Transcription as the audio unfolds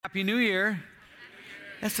Happy New Year.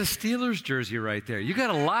 That's a Steelers jersey right there. You got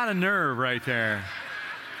a lot of nerve right there.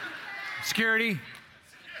 Security.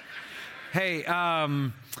 Hey,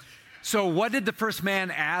 so what did the first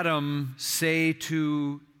man, Adam, say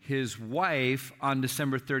to his wife on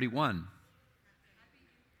December 31?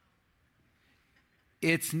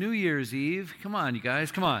 It's New Year's Eve. Come on, you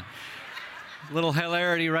guys, come on. Little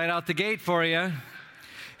hilarity right out the gate for you.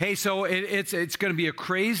 Hey, so it's going to be a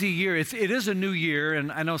crazy year. It is a new year,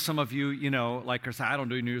 and I know some of you, like I said, I don't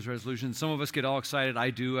do New Year's resolutions. Some of us get all excited. I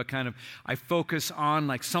do. I focus on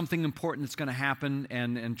like something important that's going to happen,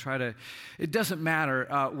 and try to. It doesn't matter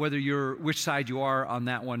which side you are on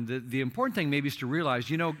that one. The important thing maybe is to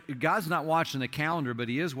realize, God's not watching the calendar, but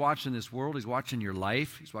He is watching this world. He's watching your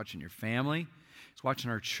life. He's watching your family. He's watching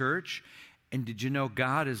our church. And did you know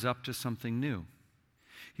God is up to something new?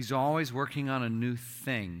 He's always working on a new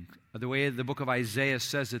thing. The way the book of Isaiah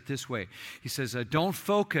says it this way. He says, don't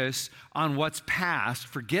focus on what's past.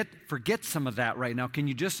 Forget some of that right now. Can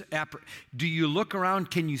you do you look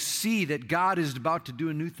around? Can you see that God is about to do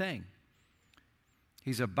a new thing?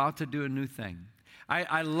 He's about to do a new thing.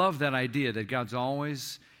 I love that idea that God's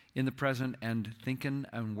always in the present and thinking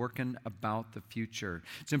and working about the future.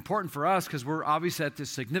 It's important for us because we're obviously at this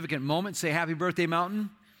significant moment. Say happy birthday, Mountain.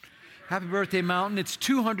 Happy birthday, Mountain. It's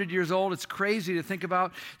 200 years old. It's crazy to think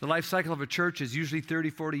about. The life cycle of a church is usually 30,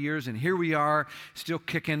 40 years, and here we are still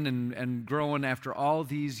kicking and growing after all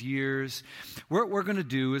these years. What we're going to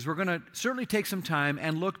do is we're going to certainly take some time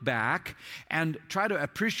and look back and try to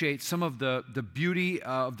appreciate some of the beauty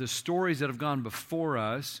of the stories that have gone before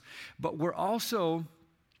us, but we're also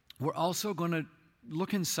going to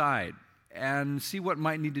look inside and see what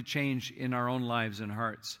might need to change in our own lives and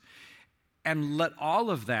hearts. And let all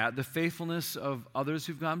of that, the faithfulness of others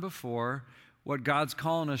who've gone before, what God's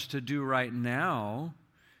calling us to do right now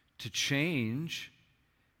to change,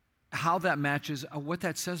 how that matches, what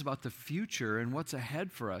that says about the future and what's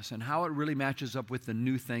ahead for us and how it really matches up with the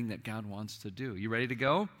new thing that God wants to do. You ready to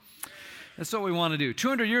go? That's what we want to do.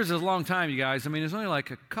 200 years is a long time, you guys. There's only like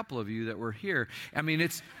a couple of you that were here.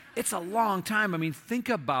 It's a long time. Think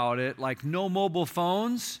about it, like no mobile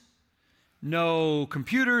phones, no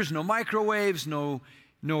computers, no microwaves, no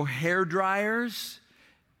hair dryers,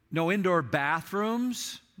 no indoor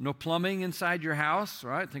bathrooms, no plumbing inside your house,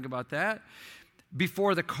 right? Think about that.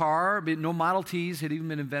 Before the car, no Model Ts had even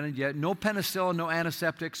been invented yet. No penicillin, no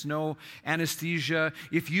antiseptics, no anesthesia.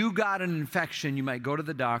 If you got an infection, you might go to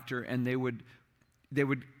the doctor and they would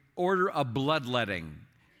order a bloodletting.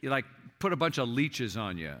 You put a bunch of leeches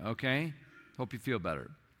on you, okay? Hope you feel better.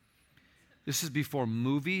 This is before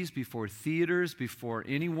movies, before theaters, before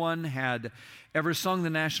anyone had ever sung the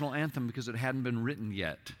national anthem because it hadn't been written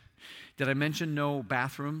yet. Did I mention no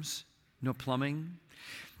bathrooms, no plumbing?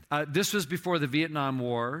 This was before the Vietnam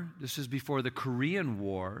War. This is before the Korean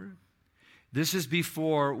War. This is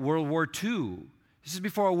before World War II. This is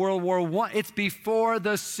before World War I. It's before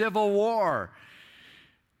the Civil War.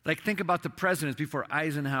 Think about the presidents before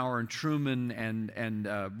Eisenhower and Truman and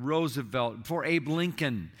Roosevelt, before Abe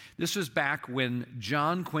Lincoln. This was back when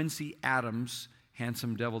John Quincy Adams,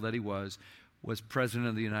 handsome devil that he was president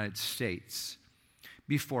of the United States.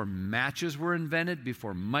 Before matches were invented,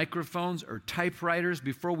 before microphones or typewriters,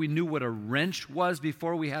 before we knew what a wrench was,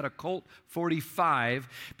 before we had a Colt 45,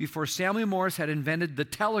 before Samuel Morse had invented the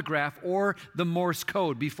telegraph or the Morse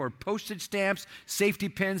code, before postage stamps, safety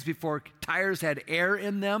pins, before tires had air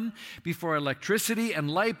in them, before electricity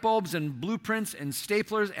and light bulbs and blueprints and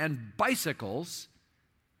staplers and bicycles.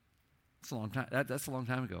 That's a long time. That's a long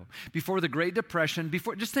time ago. Before the Great Depression,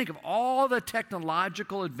 just think of all the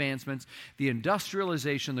technological advancements, the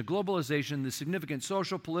industrialization, the globalization, the significant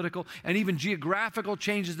social, political, and even geographical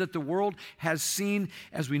changes that the world has seen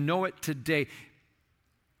as we know it today,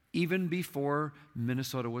 even before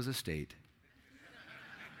Minnesota was a state.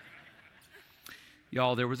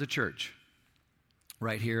 Y'all, there was a church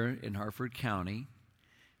right here in Harford County,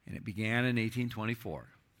 and it began in 1824.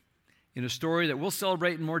 In a story that we'll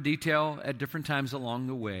celebrate in more detail at different times along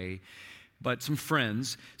the way. But some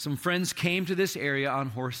friends came to this area on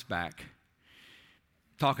horseback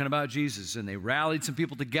talking about Jesus, and they rallied some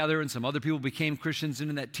people together, and some other people became Christians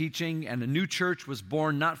in that teaching, and a new church was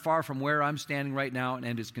born not far from where I'm standing right now,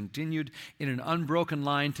 and has continued in an unbroken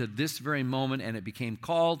line to this very moment, and it became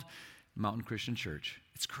called Mountain Christian Church.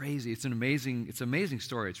 It's crazy. It's an amazing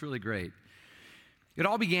story. It's really great. It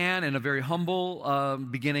all began in a very humble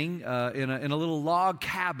beginning in a little log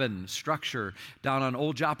cabin structure down on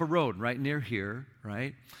Old Joppa Road, right near here,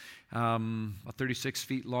 right? about 36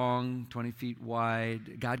 feet long, 20 feet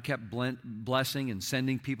wide. God kept blessing and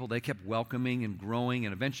sending people. They kept welcoming and growing,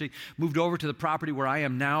 and eventually moved over to the property where I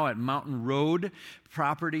am now at Mountain Road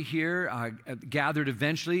property here, gathered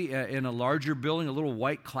eventually in a larger building, a little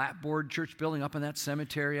white clapboard church building up in that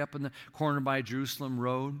cemetery up in the corner by Jerusalem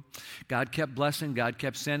Road. God kept blessing, God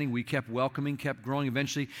kept sending, we kept welcoming, kept growing,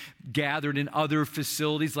 eventually gathered in other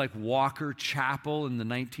facilities like Walker Chapel in the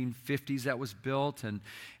 1950s that was built, and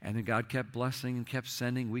then God kept blessing and kept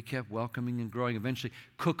sending, we kept welcoming and growing. Eventually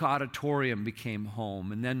Cook Auditorium became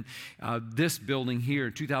home, and then this building here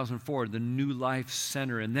in 2004, the New Life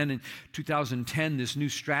Center, and then in 2010, this new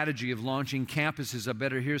strategy of launching campuses. I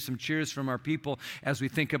better hear some cheers from our people as we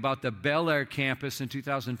think about the Bel Air campus in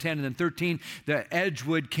 2010, and then 13, the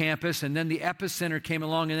Edgewood campus, and then the Epicenter came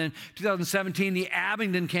along, and then 2017, the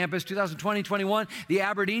Abingdon campus, 2020, 21, the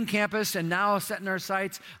Aberdeen campus, and now setting our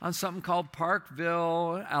sights on something called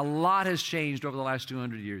Parkville. A lot has changed over the last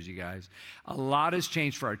 200 years, you guys. A lot has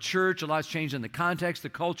changed for our church. A lot has changed in the context, the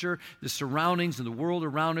culture, the surroundings, and the world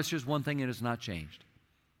around us. Here's one thing that has not changed.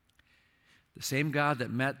 The same God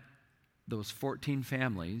that met those 14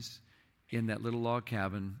 families in that little log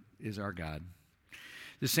cabin is our God.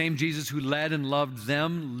 The same Jesus who led and loved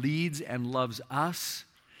them leads and loves us.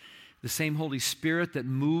 The same Holy Spirit that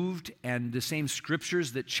moved, and the same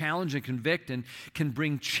scriptures that challenge and convict and can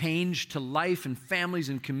bring change to life and families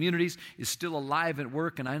and communities is still alive at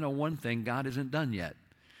work. And I know one thing, God isn't done yet.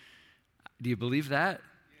 Do you believe that?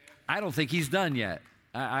 I don't think he's done yet.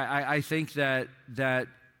 I think that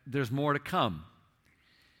there's more to come.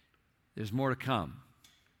 There's more to come.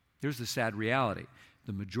 Here's the sad reality.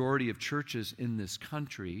 The majority of churches in this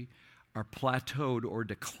country are plateaued or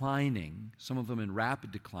declining, some of them in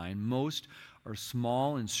rapid decline. Most are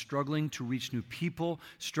small and struggling to reach new people,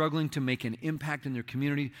 struggling to make an impact in their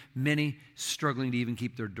community, many struggling to even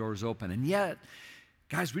keep their doors open. And yet,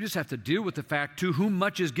 guys, we just have to deal with the fact, to whom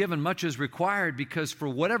much is given, much is required, because for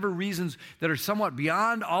whatever reasons that are somewhat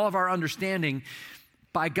beyond all of our understanding,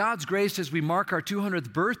 by God's grace, as we mark our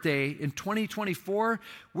 200th birthday in 2024,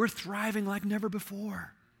 we're thriving like never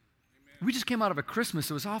before. We just came out of a Christmas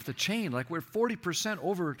that was off the chain, like we're 40%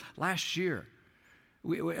 over last year.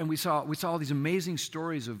 We saw all these amazing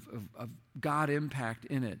stories of God impact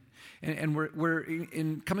in it. And we're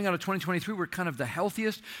in coming out of 2023, we're kind of the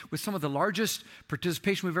healthiest with some of the largest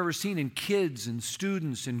participation we've ever seen in kids and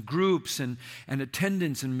students and groups and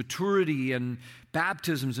attendance and maturity and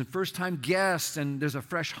baptisms and first-time guests. And there's a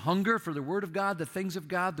fresh hunger for the Word of God, the things of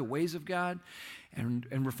God, the ways of God. And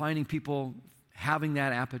we're finding people having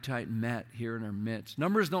that appetite met here in our midst.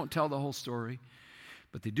 Numbers don't tell the whole story,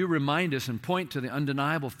 but they do remind us and point to the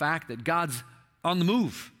undeniable fact that God's on the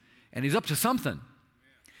move and he's up to something.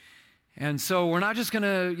 And so we're not just going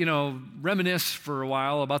to, reminisce for a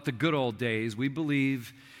while about the good old days. We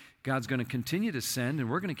believe God's going to continue to send, and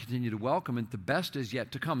we're going to continue to welcome, and the best is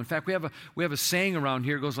yet to come. In fact, we have a saying around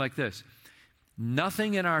here. It goes like this: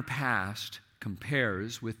 nothing in our past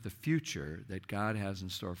compares with the future that God has in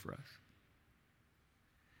store for us.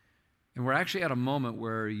 And we're actually at a moment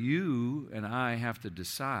where you and I have to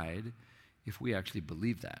decide if we actually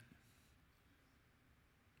believe that.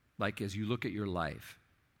 Like, as you look at your life,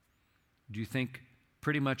 do you think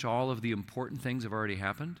pretty much all of the important things have already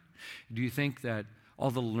happened? Do you think that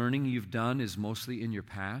all the learning you've done is mostly in your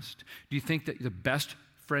past? Do you think that the best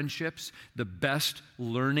friendships, the best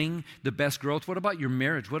learning, the best growth, what about your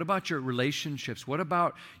marriage? What about your relationships? What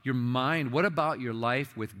about your mind? What about your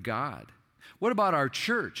life with God? What about our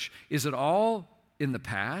church? Is it all in the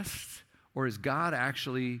past, or is God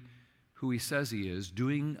actually who he says he is,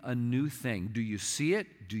 doing a new thing? Do you see it?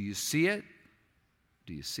 Do you see it?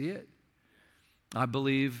 Do you see it? I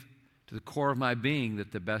believe to the core of my being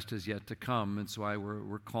that the best is yet to come. That's why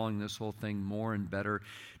we're calling this whole thing More and Better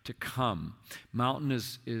to Come. Mountain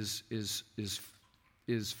is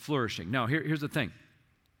flourishing. Now, here's the thing.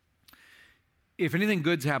 If anything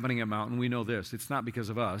good's happening at Mountain, we know this. It's not because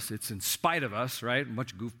of us. It's in spite of us, right? A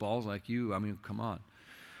bunch of goofballs like you. I mean, come on.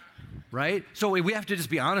 Right? So we have to just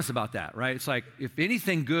be honest about that, right? It's like, if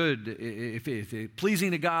anything good, if it's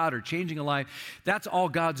pleasing to God or changing a life, that's all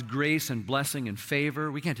God's grace and blessing and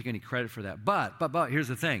favor. We can't take any credit for that. But here's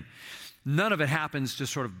the thing. None of it happens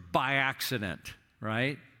just sort of by accident,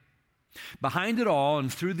 right? Behind it all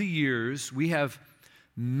and through the years, we have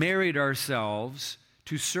married ourselves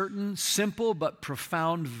to certain simple but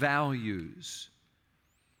profound values.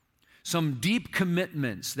 Some deep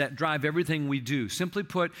commitments that drive everything we do. Simply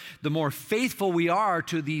put, the more faithful we are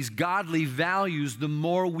to these godly values, the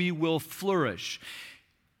more we will flourish.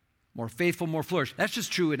 More faithful, more flourish. That's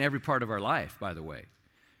just true in every part of our life, by the way.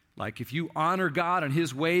 Like if you honor God and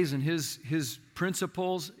His ways and His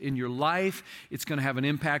principles in your life, it's going to have an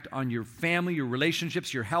impact on your family, your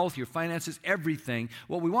relationships, your health, your finances, everything.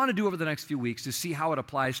 What we want to do over the next few weeks is see how it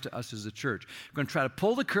applies to us as a church. We're going to try to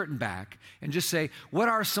pull the curtain back and just say, what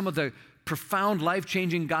are some of the profound,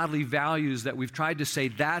 life-changing, godly values that we've tried to say,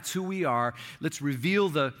 that's who we are. Let's reveal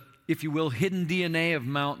the, if you will, hidden DNA of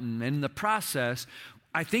Mountain. And in the process,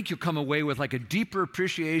 I think you'll come away with like a deeper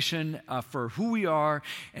appreciation for who we are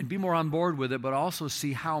and be more on board with it, but also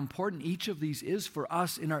see how important each of these is for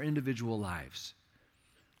us in our individual lives,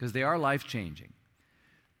 because they are life-changing.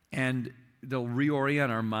 And they'll reorient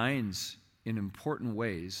our minds in important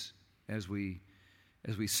ways as we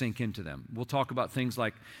sink into them. We'll talk about things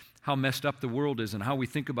like how messed up the world is and how we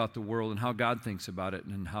think about the world and how God thinks about it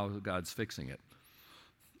and how God's fixing it.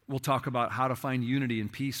 We'll talk about how to find unity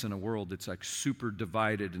and peace in a world that's like super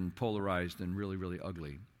divided and polarized and really, really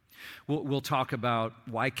ugly. We'll talk about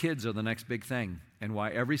why kids are the next big thing and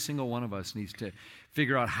why every single one of us needs to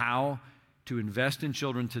figure out how to invest in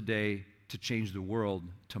children today to change the world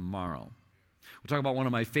tomorrow. We'll talk about one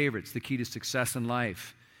of my favorites. The key to success in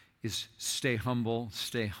life is stay humble,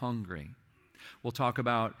 stay hungry. We'll talk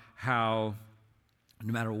about how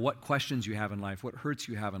no matter what questions you have in life, what hurts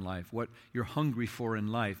you have in life, what you're hungry for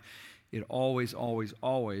in life, it always,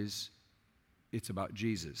 it's about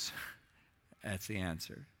Jesus. That's the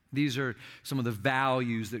answer. These are some of the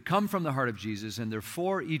values that come from the heart of Jesus, and they're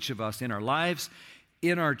for each of us in our lives,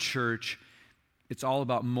 in our church. It's all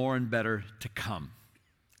about more and better to come.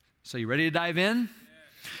 So you ready to dive in?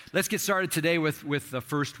 Let's get started today with the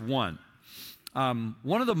first one.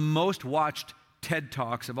 One of the most watched TED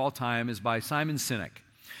Talks of all time is by Simon Sinek.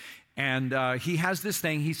 And he has this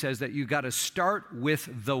thing, he says that you got to start with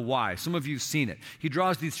the why. Some of you have seen it. He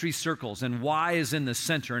draws these three circles, and why is in the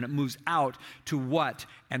center, and it moves out to what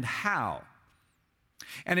and how.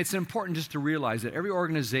 And it's important just to realize that every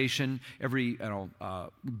organization, every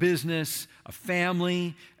business, a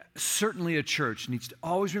family, certainly a church needs to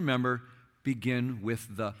always remember, begin with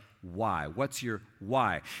the why. What's your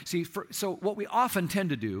why? See, so what we often tend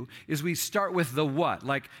to do is we start with the what.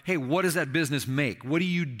 Like, hey, what does that business make? What do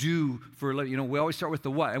you do for, we always start with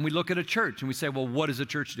the what. And we look at a church and we say, well, what does a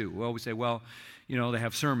church do? Well, we say, well, they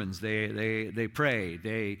have sermons, they pray,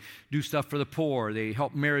 they do stuff for the poor, they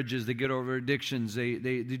help marriages, they get over addictions, they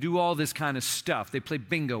do all this kind of stuff. They play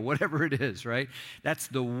bingo, whatever it is, right? That's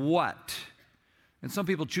the what. And some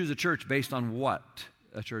people choose a church based on what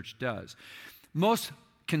a church does. Most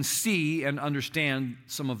can see and understand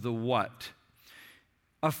some of the what.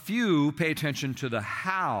 A few pay attention to the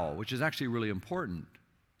how, which is actually really important.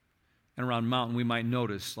 And around Mountain, we might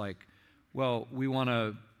notice we want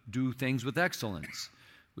to do things with excellence.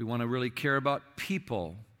 We want to really care about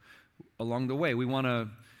people along the way. We want to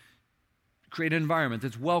create an environment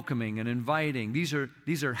that's welcoming and inviting. These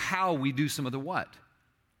are how we do some of the what.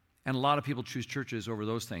 And a lot of people choose churches over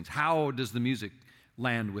those things. How does the music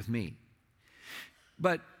land with me?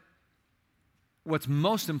 But what's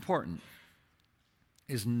most important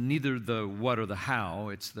is neither the what or the how,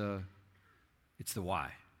 it's the why.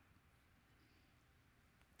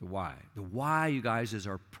 The why. The why, you guys, is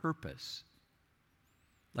our purpose.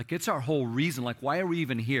 Like, it's our whole reason. Like, why are we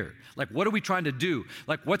even here? Like, what are we trying to do?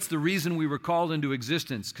 Like, what's the reason we were called into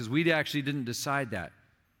existence? Because we actually didn't decide that.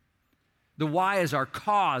 The why is our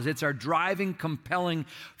cause. It's our driving, compelling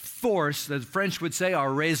force, the French would say,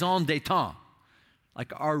 our raison d'être.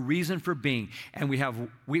 Like our reason for being. And we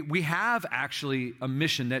have actually a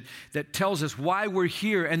mission that tells us why we're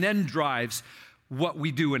here and then drives what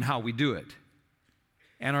we do and how we do it.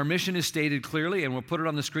 And our mission is stated clearly, and we'll put it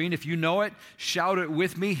on the screen. If you know it, shout it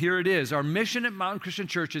with me. Here it is. Our mission at Mountain Christian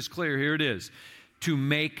Church is clear. Here it is. To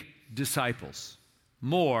make disciples.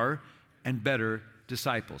 More and better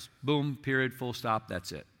disciples. Boom, period, full stop,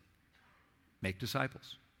 that's it. Make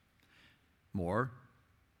disciples. More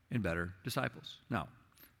and better disciples. Now,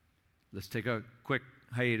 let's take a quick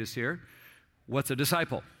hiatus here. What's a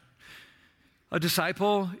disciple? A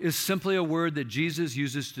disciple is simply a word that Jesus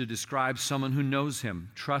uses to describe someone who knows him,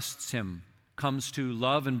 trusts him, comes to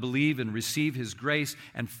love and believe and receive his grace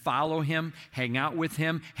and follow him, hang out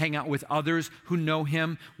with others who know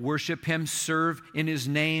him, worship him, serve in his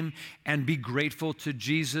name, and be grateful to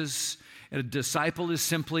Jesus. And a disciple is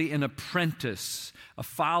simply an apprentice, a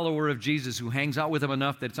follower of Jesus who hangs out with him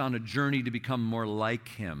enough that it's on a journey to become more like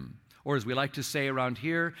him. Or as we like to say around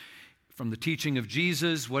here, from the teaching of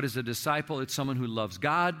Jesus, what is a disciple? It's someone who loves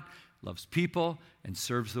God, loves people, and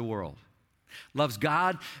serves the world. Loves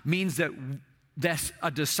God means that that's a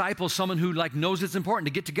disciple, someone who like knows it's important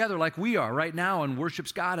to get together like we are right now and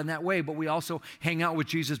worships God in that way, but we also hang out with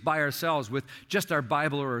Jesus by ourselves with just our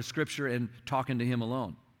Bible or our scripture and talking to him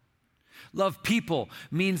alone. Love people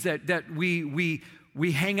means that we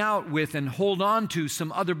hang out with and hold on to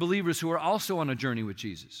some other believers who are also on a journey with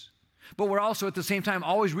Jesus. But we're also at the same time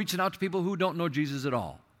always reaching out to people who don't know Jesus at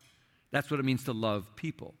all. That's what it means to love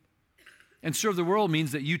people. And serve the world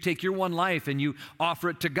means that you take your one life and you offer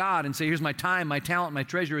it to God and say, here's my time, my talent, my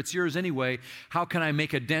treasure, it's yours anyway. How can I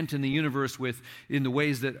make a dent in the universe in the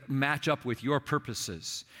ways that match up with your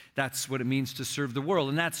purposes? That's what it means to serve the world.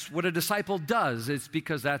 And that's what a disciple does. It's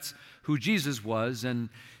because that's who Jesus was and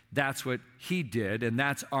that's what he did. And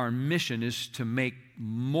that's our mission, is to make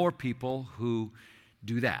more people who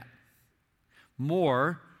do that.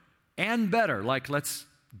 More and better. Like, let's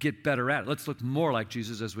get better at it. Let's look more like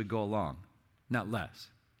Jesus as we go along. Not less.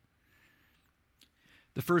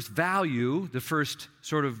 The first value, the first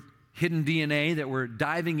sort of hidden DNA that we're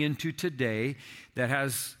diving into today that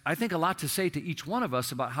has, I think, a lot to say to each one of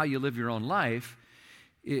us about how you live your own life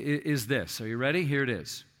is this. Are you ready? Here it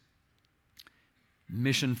is.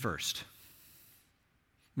 Mission first.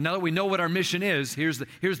 Now that we know what our mission is, here's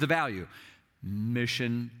the value.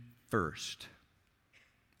 Mission first.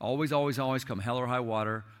 Always, always, always, come hell or high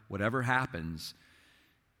water, whatever happens,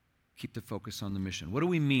 keep the focus on the mission. What do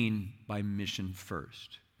we mean by mission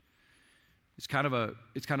first? It's kind of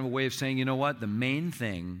a way of saying, you know what? The main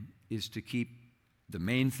thing is to keep the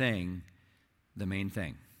main thing the main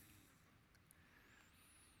thing.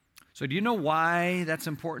 So do you know why that's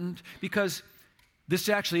important? Because this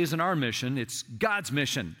actually isn't our mission, it's God's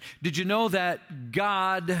mission. Did you know that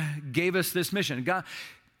God gave us this mission?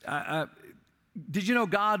 Did you know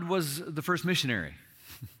God was the first missionary?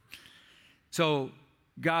 So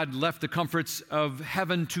God left the comforts of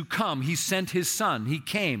heaven to come. He sent his son. He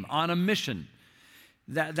came on a mission.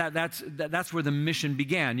 That's where the mission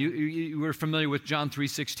began. We're familiar with John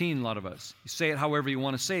 3:16, a lot of us. You say it however you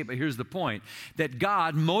want to say it, but here's the point. That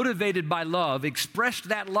God, motivated by love, expressed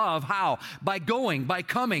that love how? By going, by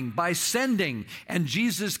coming, by sending. And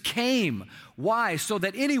Jesus came. Why? So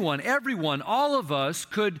that anyone, everyone, all of us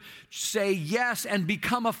could say yes and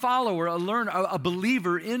become a follower, a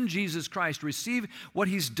believer in Jesus Christ, receive what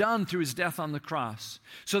he's done through his death on the cross,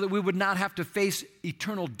 so that we would not have to face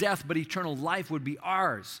eternal death, but eternal life would be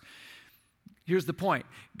ours. Here's the point.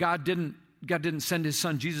 God didn't send his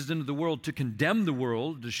son Jesus into the world to condemn the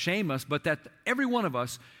world, to shame us, but that every one of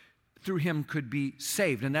us through him could be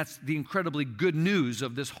saved. And that's the incredibly good news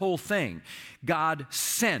of this whole thing. God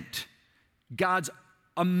sent. God's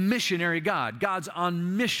a missionary God. God's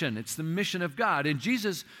on mission. It's the mission of God. And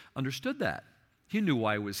Jesus understood that. He knew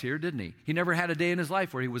why he was here, didn't he? He never had a day in his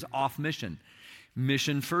life where he was off mission.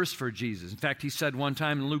 Mission first for Jesus. In fact, he said one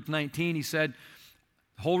time in Luke 19, he said,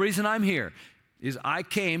 the whole reason I'm here is I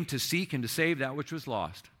came to seek and to save that which was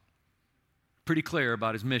lost. Pretty clear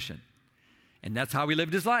about his mission. And that's how he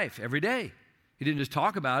lived his life every day. He didn't just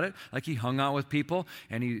talk about it, like he hung out with people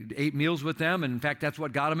and he ate meals with them. And in fact, that's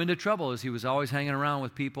what got him into trouble, is he was always hanging around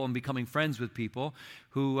with people and becoming friends with people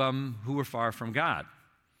who were far from God.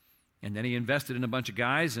 And then he invested in a bunch of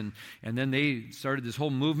guys, and then they started this whole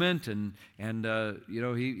movement, and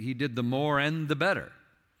he did the more and the better.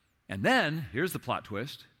 And then, here's the plot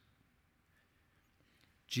twist.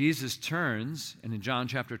 Jesus turns, and in John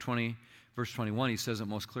chapter 20, verse 21, he says it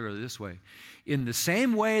most clearly this way. In the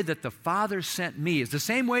same way that the Father sent me, is the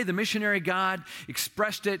same way the missionary God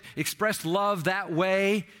expressed love that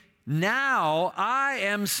way, now I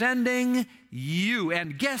am sending you.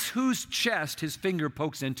 And guess whose chest his finger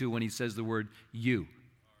pokes into when he says the word you?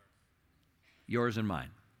 Yours and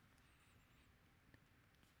mine.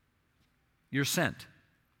 You're sent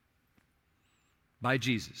by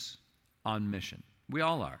Jesus on mission. We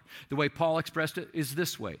all are. The way Paul expressed it is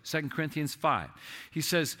this way, 2 Corinthians 5. He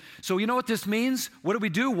says, so you know what this means? What do we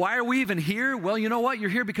do? Why are we even here? Well, you know what? You're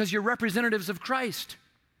here because you're representatives of Christ.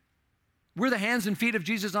 We're the hands and feet of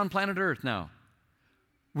Jesus on planet Earth now.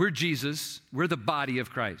 We're Jesus. We're the body of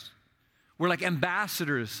Christ. We're like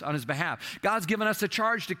ambassadors on his behalf. God's given us a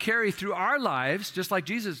charge to carry through our lives, just like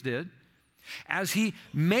Jesus did, as he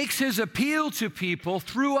makes his appeal to people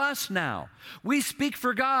through us now. We speak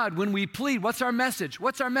for God when we plead. What's our message?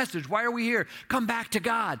 What's our message? Why are we here? Come back to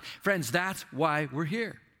God. Friends, that's why we're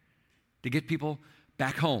here, to get people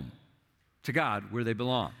back home to God where they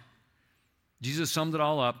belong. Jesus summed it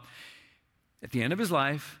all up. At the end of his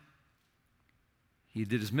life, He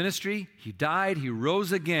did his ministry, he died, he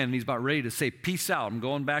rose again, and he's about ready to say, peace out. I'm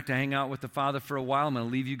going back to hang out with the Father for a while. I'm going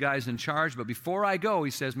to leave you guys in charge. But before I go,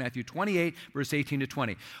 he says, Matthew 28, verse 18 to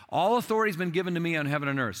 20, all authority has been given to me on heaven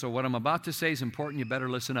and earth. So what I'm about to say is important. You better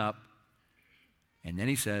listen up. And then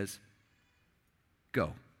he says,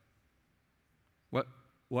 go.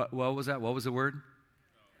 What was that? What was the word?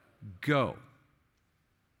 Go.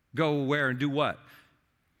 Go where and do what?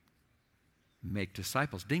 Make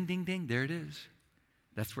disciples. Ding, ding, ding. There it is.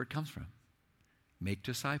 That's where it comes from. Make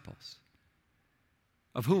disciples.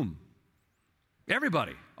 Of whom?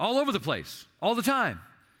 Everybody. All over the place. All the time.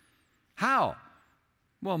 How?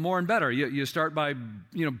 Well, more and better. You start by,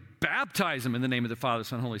 baptize them in the name of the Father,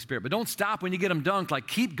 Son, Holy Spirit. But don't stop when you get them dunked. Like,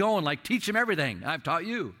 keep going. Like, teach them everything I've taught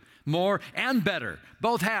you. More and better.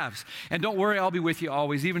 Both halves. And don't worry, I'll be with you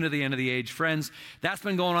always, even to the end of the age. Friends, that's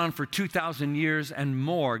been going on for 2,000 years and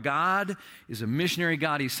more. God is a missionary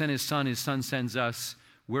God. He sent his Son sends us.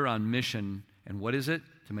 We're on mission. And what is it?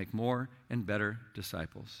 To make more and better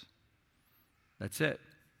disciples. That's it.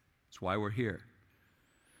 That's why we're here.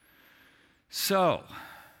 So,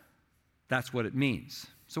 that's what it means.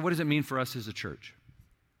 So what does it mean for us as a church?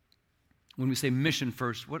 When we say mission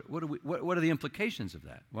first, what are the implications of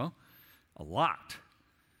that? Well, a lot.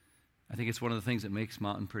 I think it's one of the things that makes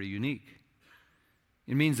Mountain pretty unique.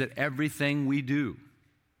 It means that everything we do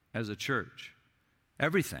as a church,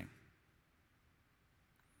 everything,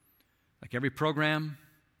 like every program,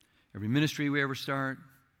 every ministry we ever start,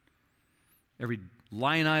 every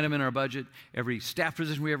line item in our budget, every staff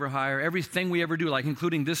position we ever hire, everything we ever do, like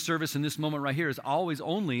including this service in this moment right here, is always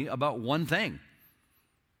only about one thing.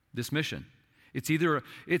 This mission.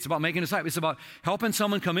 It's about making disciples. It's about helping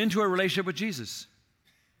someone come into a relationship with Jesus,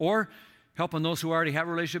 or helping those who already have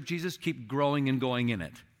a relationship with Jesus keep growing and going in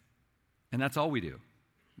it. And that's all we do.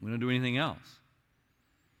 We don't do anything else.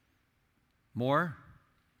 More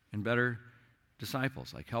and better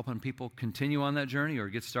disciples, like helping people continue on that journey or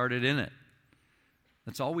get started in it.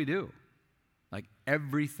 That's all we do. Like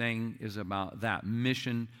everything is about that.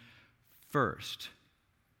 Mission first.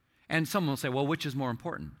 And someone will say, well, which is more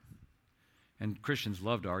important? And Christians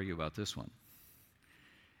love to argue about this one.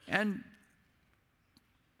 And,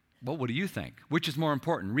 well, what do you think? Which is more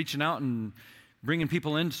important? Reaching out and bringing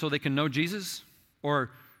people in so they can know Jesus?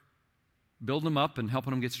 Or building them up and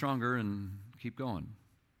helping them get stronger and keep going?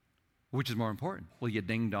 Which is more important? Well, you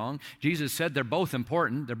ding-dong. Jesus said they're both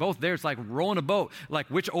important. They're both there. It's like rowing a boat. Like,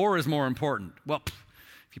 which oar is more important? Well,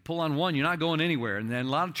 if you pull on one, you're not going anywhere. And then a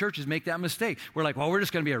lot of churches make that mistake. We're like, well, we're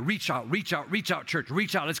just going to be a reach out church.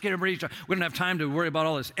 Reach out. Let's get everybody reach out. We don't have time to worry about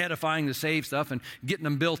all this edifying the saved stuff and getting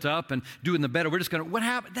them built up and doing the better. We're just going to, what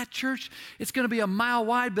happened? That church, it's going to be a mile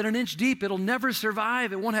wide but an inch deep. It'll never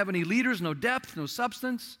survive. It won't have any leaders, no depth, no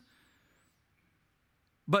substance.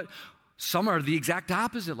 But some are the exact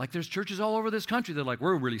opposite. Like there's churches all over this country that are like,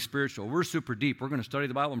 we're really spiritual. We're super deep. We're going to study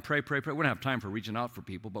the Bible and pray. We don't have time for reaching out for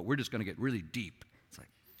people, but we're just going to get really deep. It's like,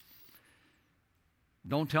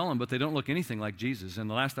 don't tell them, but they don't look anything like Jesus. And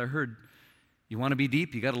the last I heard, you want to be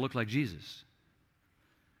deep, you got to look like Jesus.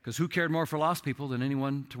 Because who cared more for lost people than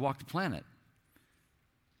anyone to walk the planet?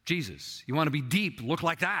 Jesus. You want to be deep, look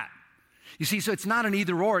like that. You see, so it's not an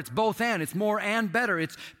either or, it's both and. It's more and better.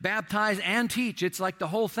 It's baptize and teach. It's like the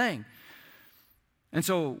whole thing. And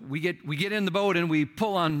so we get in the boat and we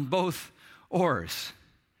pull on both oars.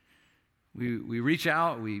 We reach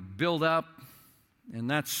out, we build up, and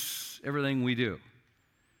that's everything we do.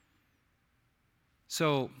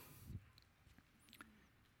 So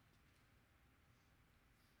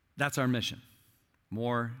that's our mission.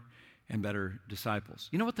 More and better disciples.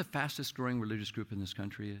 You know what the fastest growing religious group in this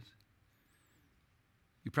country is?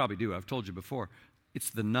 You probably do. I've told you before.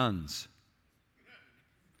 It's the nuns.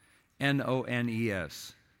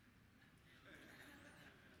 N-O-N-E-S.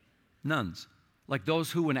 Nuns. Like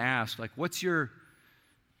those who, when asked, like, what's your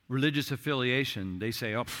religious affiliation? They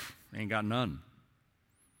say, oh, ain't got none.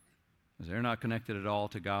 Because they're not connected at all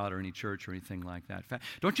to God or any church or anything like that.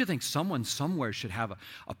 Don't you think someone somewhere should have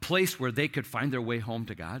a place where they could find their way home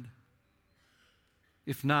to God?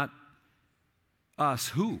 If not us,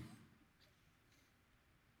 who?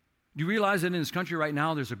 Do you realize that in this country right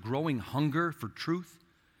now there's a growing hunger for truth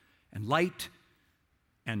and light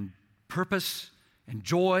and purpose and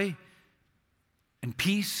joy and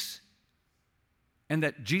peace, and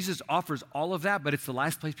that Jesus offers all of that, but it's the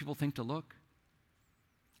last place people think to look?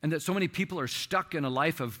 And that so many people are stuck in a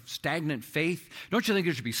life of stagnant faith? Don't you think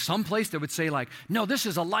there should be some place that would say like, no, this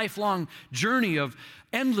is a lifelong journey of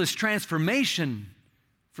endless transformation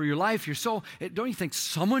for your life, your soul? Don't you think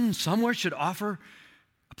someone somewhere should offer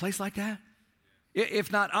a place like that?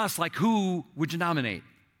 If not us, like who would you nominate?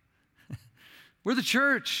 We're the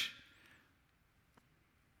church.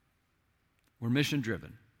 We're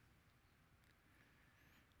mission-driven.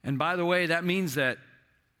 And by the way, that means that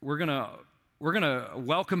we're going to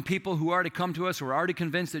welcome people who already come to us, who are already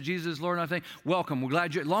convinced that Jesus is Lord and everything. Welcome. We're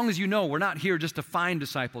glad as long as you know, we're not here just to find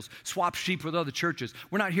disciples, swap sheep with other churches.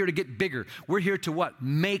 We're not here to get bigger. We're here to what?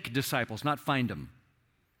 Make disciples, not find them.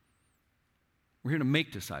 We're here to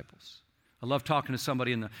make disciples. I love talking to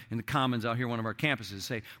somebody in the Commons out here, one of our campuses,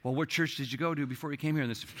 say, well, what church did you go to before you came here? And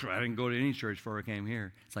this, I didn't go to any church before I came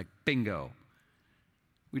here. It's like, bingo.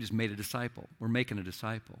 We just made a disciple. We're making a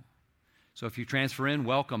disciple. So if you transfer in,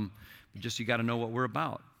 welcome. Just you got to know what we're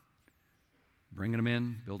about. Bringing them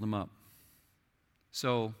in, building them up.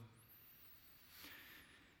 So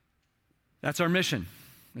that's our mission.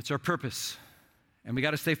 That's our purpose. And we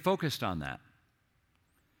got to stay focused on that.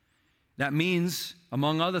 That means,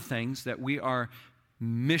 among other things, that we are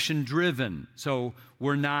mission-driven. So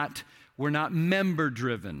we're not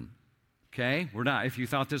member-driven. Okay? We're not. If you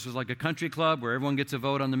thought this was like a country club where everyone gets a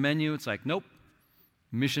vote on the menu, it's like, nope.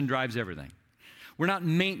 Mission drives everything. We're not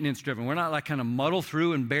maintenance-driven. We're not like kind of muddle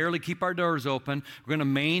through and barely keep our doors open. We're going to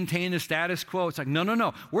maintain the status quo. It's like,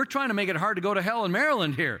 no. We're trying to make it hard to go to hell in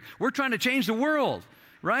Maryland here. We're trying to change the world,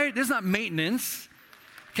 right? This is not maintenance.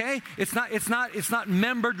 Okay? It's not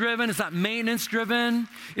member-driven. It's not maintenance-driven.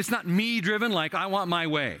 It's not me-driven, like I want my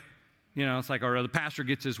way. You know, it's like, or the pastor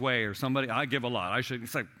gets his way, or somebody, I give a lot.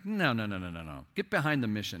 It's like, no. Get behind the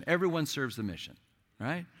mission. Everyone serves the mission,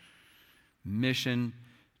 right?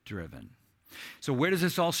 Mission-driven. So where does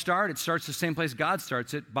this all start? It starts the same place God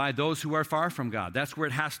starts it, by those who are far from God. That's where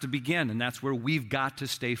it has to begin, and that's where we've got to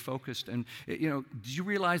stay focused. And, you know, did you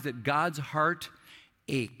realize that God's heart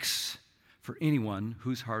aches for anyone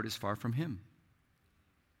whose heart is far from Him?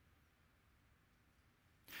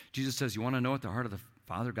 Jesus says, you want to know what the heart of the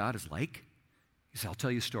Father God is like? He says, I'll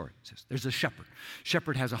tell you a story. He says, there's a shepherd.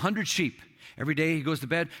 Shepherd has 100 sheep. Every day he goes to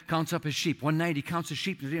bed, counts up his sheep. One night he counts his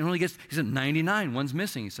sheep. He only gets, he said, 99. One's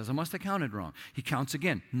missing. He says, I must have counted wrong. He counts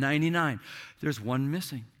again, 99. There's one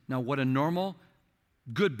missing. Now, what a normal,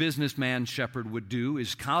 good businessman shepherd would do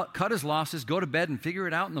is cut his losses, go to bed, and figure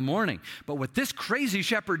it out in the morning. But what this crazy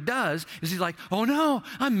shepherd does is he's like, oh no,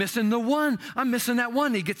 I'm missing the one. I'm missing that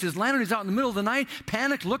one. He gets his lantern, he's out in the middle of the night,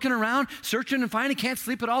 panicked, looking around, searching and finding, can't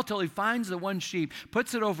sleep at all till he finds the one sheep,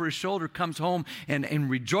 puts it over his shoulder, comes home and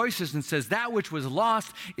rejoices and says, that which was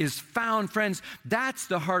lost is found. Friends, that's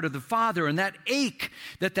the heart of the Father. And that ache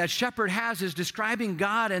that shepherd has is describing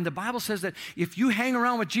God. And the Bible says that if you hang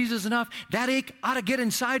around with Jesus enough, that ache ought to get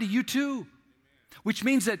inside of you too, which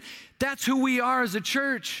means that that's who we are as a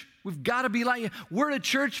church. We've got to be like, we're a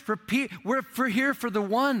church for people. We're here for the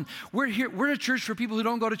one. We're a church for people who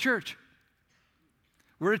don't go to church.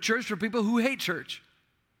 We're a church for people who hate church.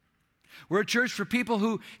 We're a church for people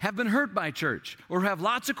who have been hurt by church or have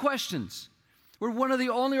lots of questions. We're one of the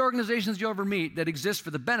only organizations you'll ever meet that exists for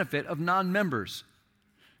the benefit of non-members.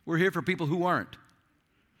 We're here for people who aren't.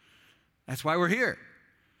 That's why we're here.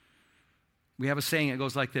 We have a saying that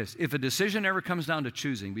goes like this: if a decision ever comes down to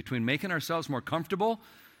choosing between making ourselves more comfortable,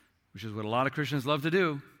 which is what a lot of Christians love to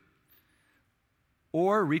do,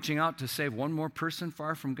 or reaching out to save one more person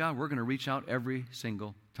far from God, we're going to reach out every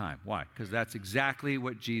single time. Why? Because that's exactly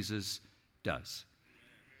what Jesus does.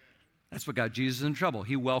 That's what got Jesus in trouble.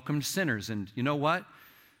 He welcomed sinners, and you know what?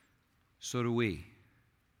 So do we.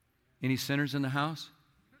 Any sinners in the house?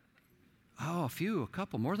 Oh, a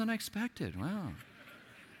couple, more than I expected. Wow.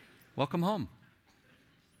 Welcome home.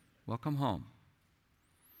 Welcome home.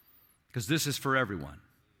 Because this is for everyone.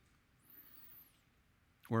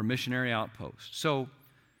 We're a missionary outpost. So,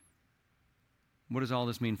 what does all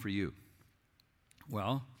this mean for you?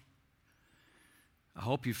 Well, I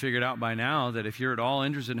hope you figured out by now that if you're at all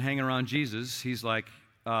interested in hanging around Jesus, He's like,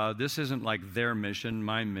 this isn't like their mission,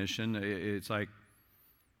 my mission. It's like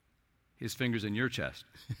His fingers in your chest.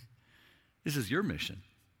 This is your mission.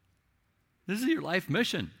 This is your life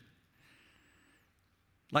mission.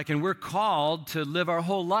 And we're called to live our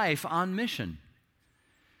whole life on mission.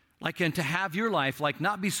 And to have your life,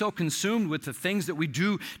 not be so consumed with the things that we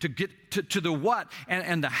do to get to the what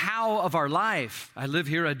and the how of our life. I live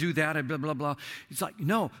here, I do that, I blah, blah, blah. It's like,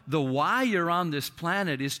 no, the why you're on this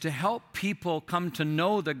planet is to help people come to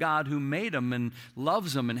know the God who made them and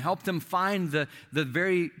loves them and help them find the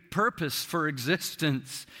very purpose for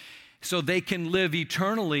existence, so they can live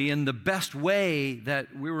eternally in the best way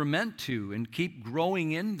that we were meant to and keep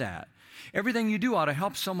growing in that. Everything you do ought to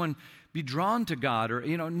help someone be drawn to God, or,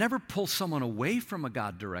 never pull someone away from a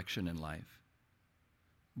God direction in life,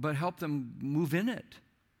 but help them move in it,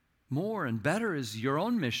 more and better is your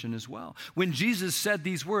own mission as well. When Jesus said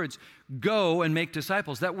these words, go and make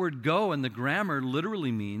disciples, that word go in the grammar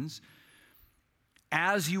literally means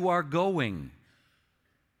as you are going.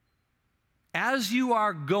 As you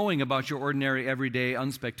are going about your ordinary, everyday,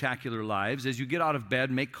 unspectacular lives, as you get out of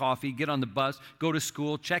bed, make coffee, get on the bus, go to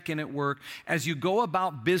school, check in at work, as you go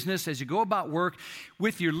about business, as you go about work,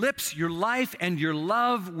 with your lips, your life, and your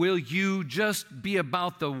love, will you just be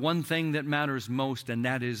about the one thing that matters most, and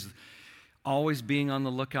that is always being on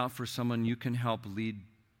the lookout for someone you can help lead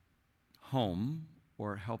home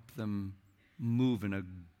or help them move in a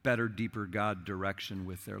better, deeper God direction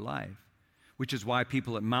with their life. Which is why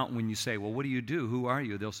people at Mountain, when you say, well, what do you do? Who are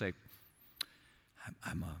you? They'll say,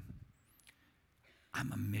 I'm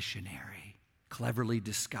a missionary, cleverly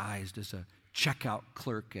disguised as a checkout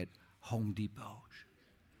clerk at Home Depot.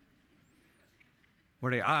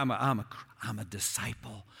 What are you? I'm a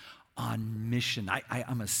disciple on mission.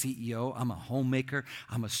 I'm a CEO. I'm a homemaker.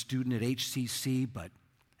 I'm a student at HCC, but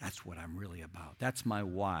that's what I'm really about. That's my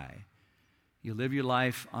why. You live your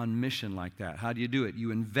life on mission like that. How do you do it?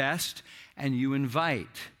 You invest and you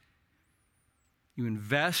invite. You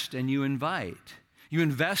invest and you invite. You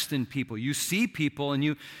invest in people. You see people and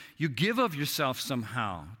you give of yourself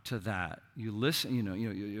somehow to that. You listen.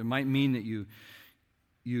 It might mean that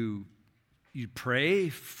you pray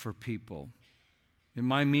for people. It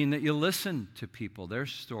might mean that you listen to people, their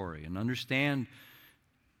story, and understand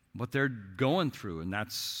what they're going through, and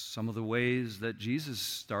that's some of the ways that Jesus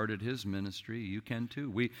started his ministry. You can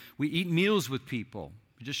too. We eat meals with people.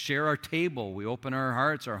 We just share our table. We open our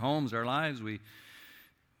hearts, our homes, our lives.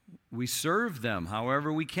 We serve them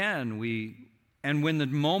however we can. And when the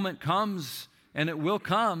moment comes, and it will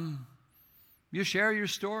come, you share your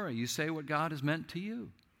story. You say what God has meant to you.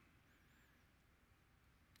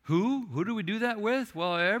 Who do we do that with?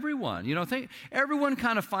 Well, everyone. Everyone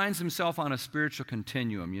kind of finds himself on a spiritual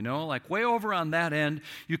continuum, like way over on that end,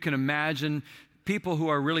 you can imagine people who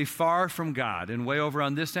are really far from God, and way over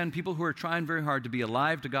on this end, people who are trying very hard to be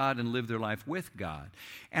alive to God and live their life with God.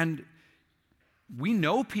 And we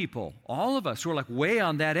know people, all of us, who are like way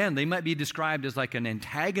on that end. They might be described as like an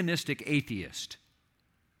antagonistic atheist.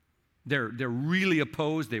 They're really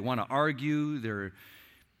opposed. They want to argue. They're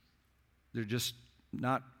just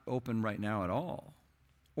not open right now at all.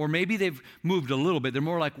 Or maybe they've moved a little bit. They're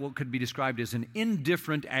more like what could be described as an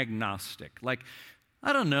indifferent agnostic. Like,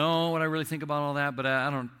 I don't know what I really think about all that, but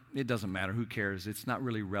it doesn't matter. Who cares? It's not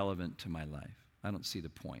really relevant to my life. I don't see the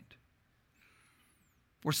point.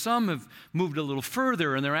 Or some have moved a little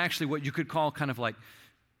further, and they're actually what you could call kind of like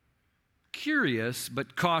curious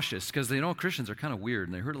but cautious, because they know Christians are kind of weird,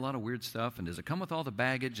 and they heard a lot of weird stuff, and does it come with all the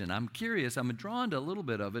baggage? And I'm curious. I'm drawn to a little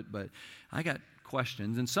bit of it, but I got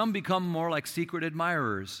questions. And some become more like secret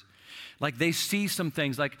admirers. Like they see some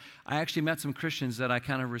things. Like I actually met some Christians that I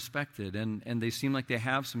kind of respected, and they seem like they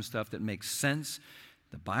have some stuff that makes sense.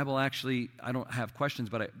 The Bible actually, I don't have questions,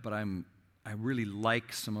 but I really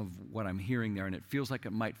like some of what I'm hearing there, and it feels like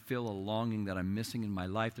it might fill a longing that I'm missing in my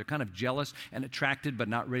life. They're kind of jealous and attracted, but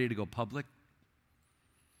not ready to go public.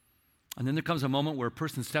 And then there comes a moment where a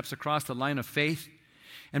person steps across the line of faith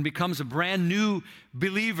and becomes a brand new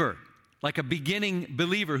believer, like a beginning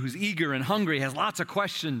believer who's eager and hungry, has lots of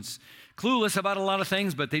questions, clueless about a lot of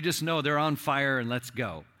things, but they just know they're on fire and let's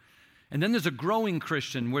go. And then there's a growing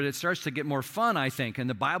Christian where it starts to get more fun, I think, and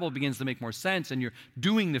the Bible begins to make more sense, and you're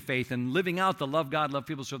doing the faith and living out the love God, love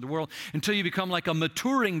people, serve the world, until you become like a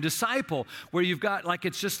maturing disciple where you've got like,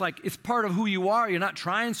 it's just like, it's part of who you are. You're not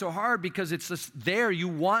trying so hard because it's just there. You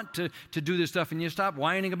want to do this stuff, and you stop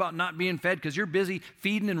whining about not being fed because you're busy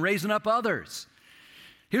feeding and raising up others.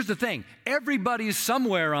 Here's the thing. Everybody's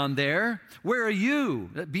somewhere on there. Where are you?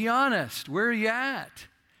 Be honest. Where are you at?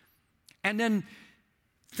 And then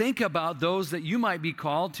think about those that you might be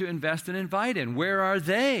called to invest and invite in. Where are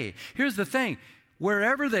they? Here's the thing.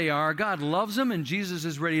 Wherever they are, God loves them, and Jesus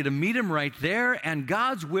is ready to meet them right there, and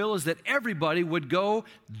God's will is that everybody would go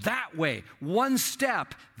that way, one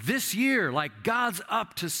step this year, like God's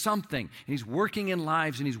up to something. And he's working in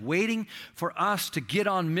lives, and he's waiting for us to get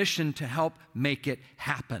on mission to help make it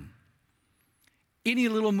happen. Any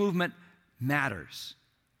little movement matters,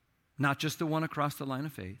 not just the one across the line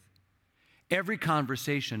of faith. Every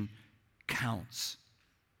conversation counts.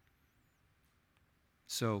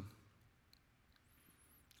 So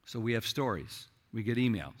we have stories. We get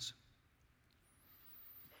emails.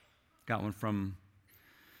 Got one from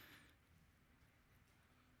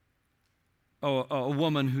a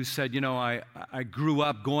woman who said, I grew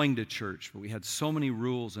up going to church, but we had so many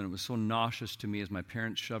rules, and it was so nauseous to me as my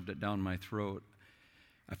parents shoved it down my throat.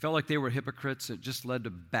 I felt like they were hypocrites. It just led to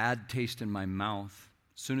bad taste in my mouth.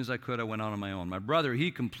 As soon as I could, I went out on my own. My brother,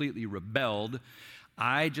 he completely rebelled.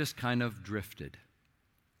 I just kind of drifted.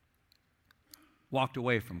 Walked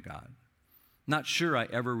away from God. Not sure I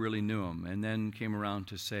ever really knew him. And then came around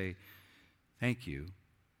to say, thank you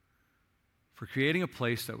for creating a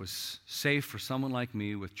place that was safe for someone like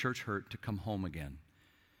me with church hurt to come home again.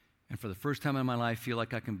 And for the first time in my life, feel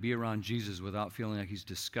like I can be around Jesus without feeling like he's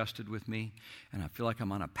disgusted with me. And I feel like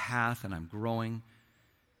I'm on a path and I'm growing.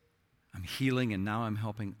 I'm healing, and now I'm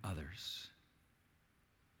helping others.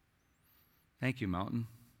 Thank you, Mountain,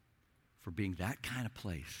 for being that kind of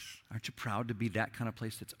place. Aren't you proud to be that kind of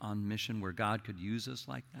place that's on mission where God could use us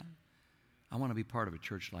like that? I want to be part of a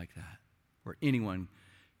church like that, where anyone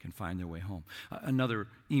can find their way home. Another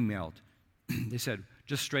emailed. They said,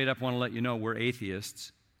 just straight up want to let you know we're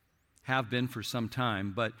atheists, have been for some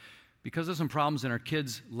time, but because of some problems in our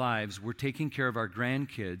kids' lives, we're taking care of our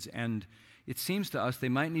grandkids, and it seems to us they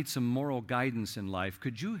might need some moral guidance in life.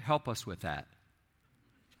 Could you help us with that?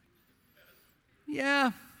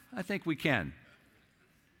 Yeah, I think we can.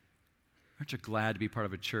 Aren't you glad to be part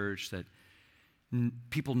of a church that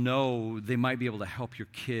people know they might be able to help your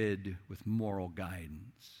kid with moral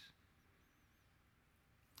guidance?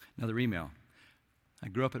 Another email. I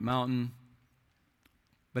grew up at Mountain,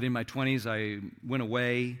 but in my 20s I went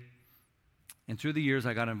away, and through the years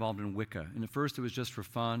I got involved in Wicca. And at first it was just for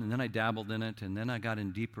fun, and then I dabbled in it, and then I got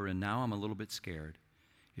in deeper, and now I'm a little bit scared.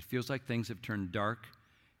 It feels like things have turned dark,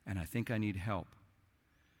 and I think I need help.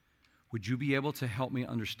 Would you be able to help me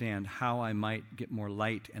understand how I might get more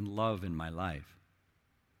light and love in my life?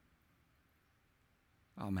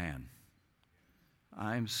 Oh, man.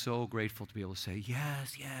 I'm so grateful to be able to say,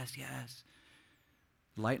 yes, yes, yes.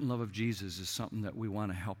 Light and love of Jesus is something that we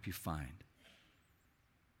want to help you find.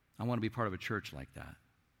 I want to be part of a church like that.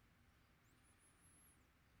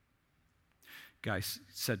 Guy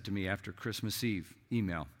said to me after Christmas Eve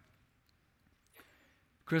email,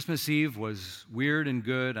 Christmas Eve was weird and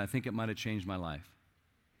good. I think it might have changed my life.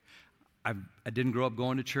 I didn't grow up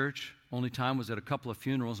going to church. Only time was at a couple of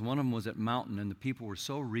funerals. One of them was at Mountain, and the people were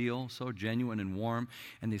so real, so genuine and warm,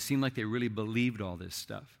 and they seemed like they really believed all this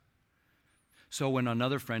stuff. So when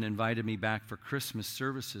another friend invited me back for Christmas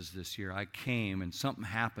services this year, I came, and something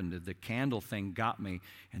happened. The candle thing got me,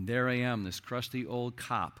 and there I am, this crusty old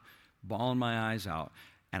cop, bawling my eyes out.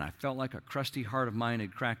 And I felt like a crusty heart of mine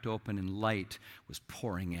had cracked open and light was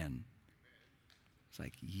pouring in. It's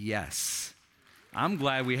like, yes. I'm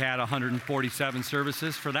glad we had 147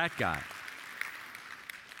 services for that guy.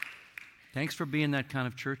 Thanks for being that kind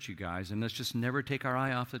of church, you guys. And let's just never take our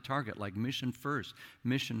eye off the target, like mission first,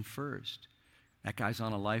 mission first. That guy's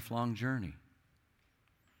on a lifelong journey.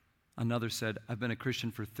 Another said, I've been a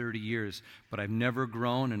Christian for 30 years, but I've never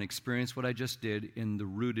grown and experienced what I just did in the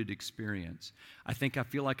rooted experience. I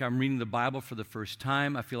feel like I'm reading the Bible for the first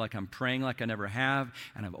time. I feel like I'm praying like I never have,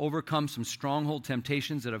 and I've overcome some stronghold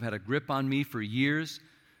temptations that have had a grip on me for years,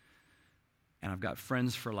 and I've got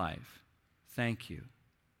friends for life. Thank you.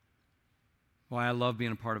 Why I love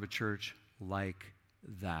being a part of a church like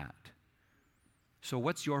that. So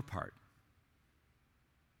what's your part?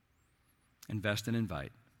 Invest and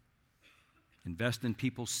invite. Invest in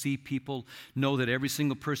people, see people, know that every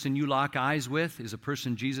single person you lock eyes with is a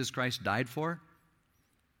person Jesus Christ died for.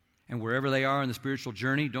 And wherever they are in the spiritual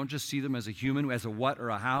journey, don't just see them as a human, as a what or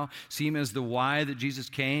a how. See them as the why that Jesus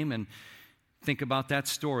came, and think about that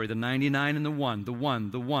story, the 99 and the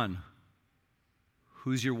one.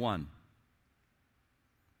 Who's your one?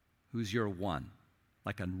 Who's your one?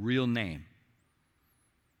 Like a real name.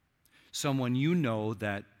 Someone you know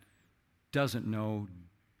that doesn't know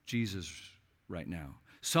Jesus right now.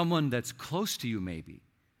 Someone that's close to you maybe,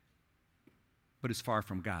 but is far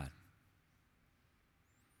from God.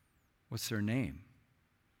 What's their name?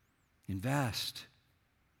 Invest.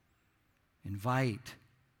 Invite.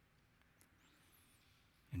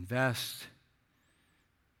 Invest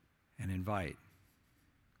and invite.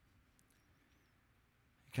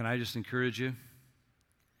 Can I just encourage you?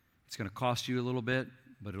 It's going to cost you a little bit,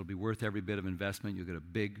 but it'll be worth every bit of investment. You'll get a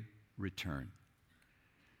big return.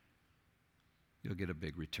 You'll get a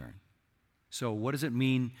big return. So what does it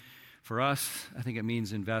mean for us? I think it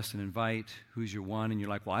means invest and invite. Who's your one? And you're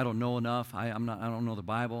like, well, I don't know enough. I don't know the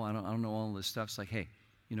Bible. I don't know all this stuff. It's like, hey,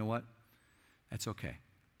 you know what? That's okay.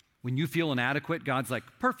 When you feel inadequate, God's like,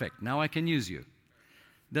 perfect. Now I can use you.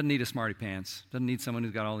 Doesn't need a smarty pants. Doesn't need someone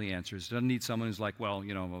who's got all the answers. Doesn't need someone who's like, well,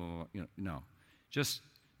 no. Just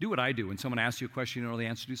do what I do. When someone asks you a question you don't know the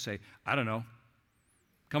answer to, say, I don't know.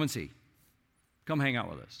 Come and see. Come hang out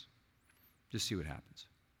with us. Just see what happens.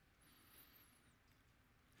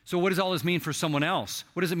 So what does all this mean for someone else?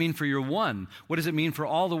 What does it mean for your one? What does it mean for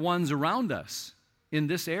all the ones around us? in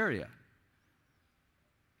this area?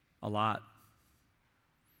 A lot.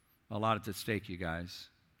 A lot is at stake, you guys.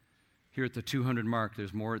 Here at the 200 mark,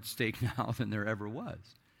 there's more at stake now than there ever was.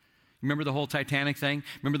 Remember the whole Titanic thing?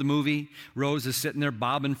 Remember the movie? Rose is sitting there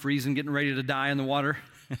bobbing, freezing, getting ready to die in the water.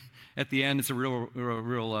 At the end, it's a real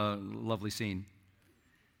lovely scene.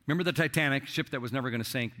 Remember the Titanic, ship that was never going to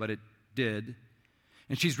sink, but it did.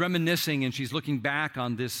 And she's reminiscing and she's looking back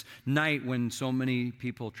on this night when so many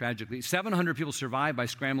people tragically, 700 people survived by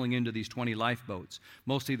scrambling into these 20 lifeboats,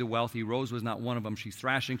 mostly the wealthy. Rose was not one of them. She's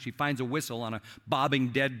thrashing. She finds a whistle on a bobbing,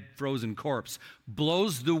 dead, frozen corpse,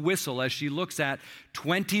 blows the whistle as she looks at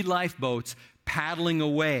 20 lifeboats paddling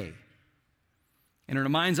away. And in her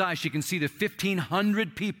mind's eye, she can see the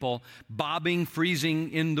 1,500 people bobbing,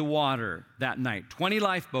 freezing in the water that night. 20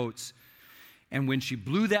 lifeboats. And when she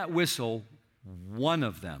blew that whistle, one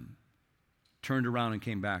of them turned around and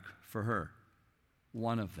came back for her.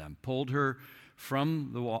 One of them pulled her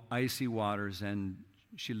from the icy waters, and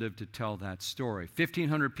she lived to tell that story.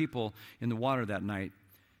 1,500 people in the water that night.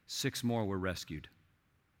 6 more were rescued.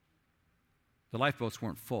 The lifeboats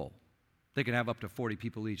weren't full. They could have up to 40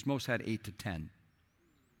 people each. Most had 8 to 10.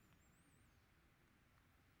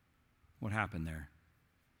 What happened there?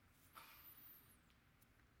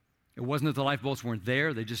 It wasn't that the lifeboats weren't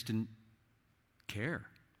there. They just didn't care.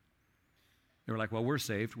 They were like, well, we're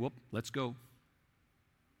saved. Whoop, let's go.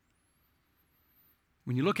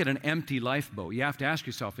 When you look at an empty lifeboat, you have to ask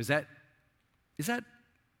yourself, is that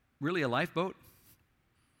really a lifeboat?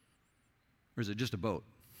 Or is it just a boat?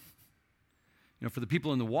 You know, for the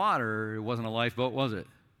people in the water, it wasn't a lifeboat, was it?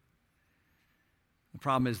 The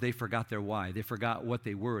problem is they forgot their why. They forgot what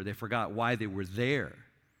they were. They forgot why they were there.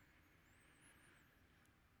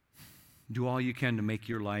 Do all you can to make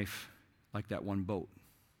your life like that one boat.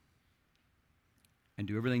 And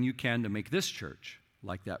do everything you can to make this church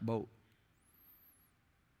like that boat.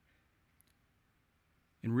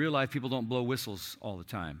 In real life, people don't blow whistles all the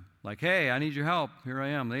time. Like, hey, I need your help. Here I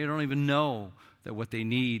am. They don't even know that what they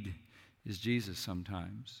need is Jesus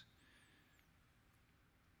sometimes.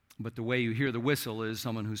 But the way you hear the whistle is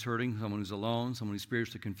someone who's hurting, someone who's alone, someone who's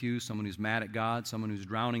spiritually confused, someone who's mad at God, someone who's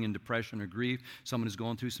drowning in depression or grief, someone who's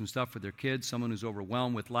going through some stuff with their kids, someone who's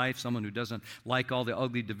overwhelmed with life, someone who doesn't like all the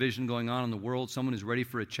ugly division going on in the world, someone who's ready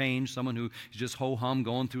for a change, someone who is just ho-hum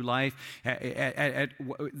going through life.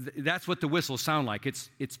 That's what the whistles sound like.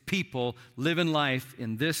 It's people living life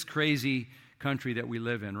in this crazy country that we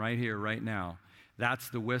live in right here, right now. That's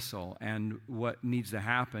the whistle, and what needs to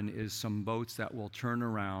happen is some boats that will turn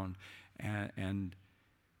around and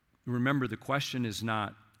remember, the question is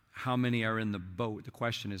not how many are in the boat. The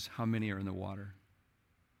question is how many are in the water.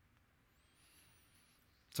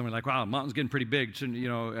 Somebody's like, wow, the mountain's getting pretty big. Shouldn't,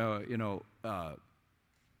 how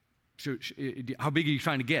big are you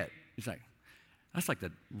trying to get? It's like, that's like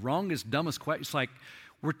the wrongest, dumbest question. It's like,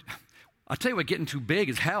 I'll tell you what, getting too big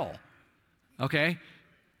is hell, okay?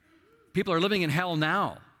 People are living in hell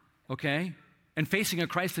now, okay, and facing a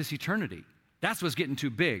Christless eternity. That's what's getting too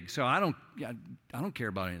big. So I don't care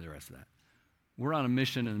about any of the rest of that. We're on a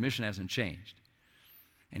mission, and the mission hasn't changed.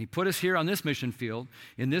 And he put us here on this mission field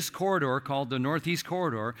in this corridor called the Northeast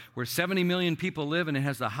Corridor, where 70 million people live, and it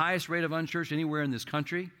has the highest rate of unchurched anywhere in this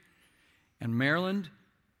country. And Maryland,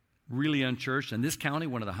 really unchurched, and this county,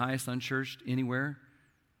 one of the highest unchurched anywhere.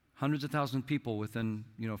 Hundreds of thousands of people within,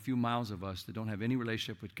 a few miles of us that don't have any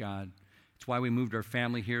relationship with God. It's why we moved our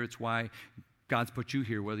family here. It's why God's put you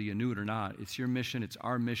here, whether you knew it or not. It's your mission. It's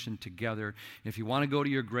our mission together. If you want to go to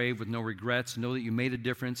your grave with no regrets, know that you made a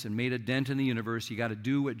difference and made a dent in the universe, you got to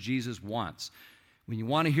do what Jesus wants. When you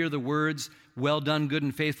want to hear the words, well done, good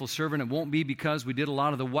and faithful servant, it won't be because we did a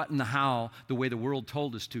lot of the what and the how the way the world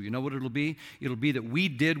told us to. You know what it'll be? It'll be that we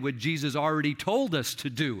did what Jesus already told us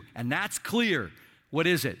to do, and that's clear. What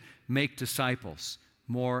is it? Make disciples,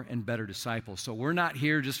 more and better disciples. So we're not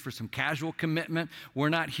here just for some casual commitment. We're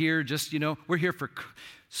not here just, we're here for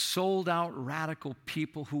sold out radical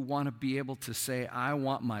people who want to be able to say, I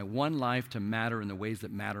want my one life to matter in the ways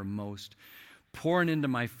that matter most. Pouring into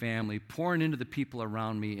my family, pouring into the people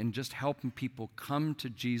around me, and just helping people come to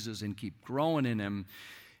Jesus and keep growing in Him.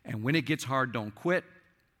 And when it gets hard, don't quit,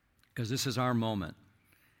 because this is our moment.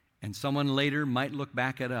 And someone later might look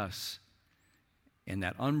back at us in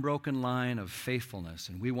that unbroken line of faithfulness,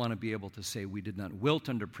 and we want to be able to say we did not wilt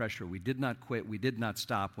under pressure, we did not quit, we did not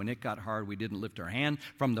stop. When it got hard, we didn't lift our hand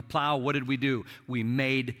from the plow. What did we do? We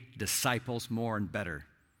made disciples more and better.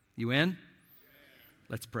 You in?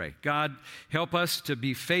 Let's pray. God, help us to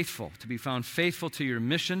be faithful, to be found faithful to your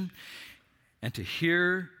mission, and to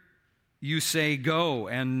hear you say go,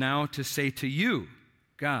 and now to say to you,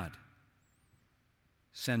 God,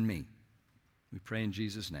 send me. We pray in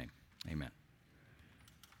Jesus' name. Amen.